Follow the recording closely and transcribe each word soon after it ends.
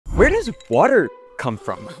Where does water come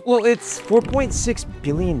from? Well, it's 4.6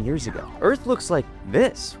 billion years ago. Earth looks like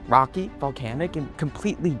this, rocky, volcanic, and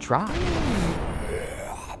completely dry.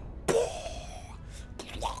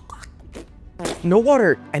 No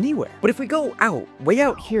water anywhere. But if we go out, way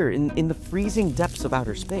out here in the freezing depths of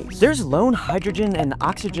outer space, there's lone hydrogen and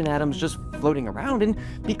oxygen atoms just floating around, and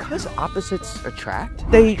because opposites attract,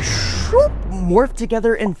 they morph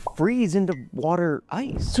together and freeze into water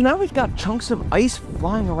ice. So now we've got chunks of ice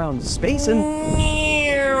flying around space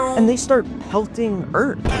and they start pelting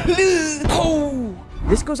Earth.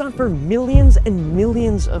 This goes on for millions and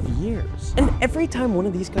millions of years. And every time one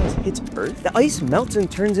of these guys hits Earth, the ice melts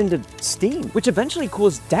and turns into steam, which eventually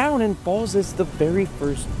cools down and falls as the very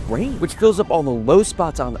first rain, which fills up all the low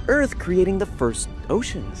spots on Earth, creating the first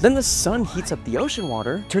oceans. Then the sun heats up the ocean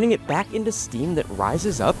water, turning it back into steam that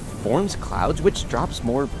rises up, forms clouds, which drops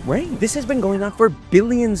more rain. This has been going on for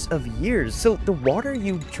billions of years. So the water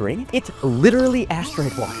you drink, it's literally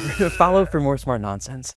asteroid water. Follow for more smart nonsense.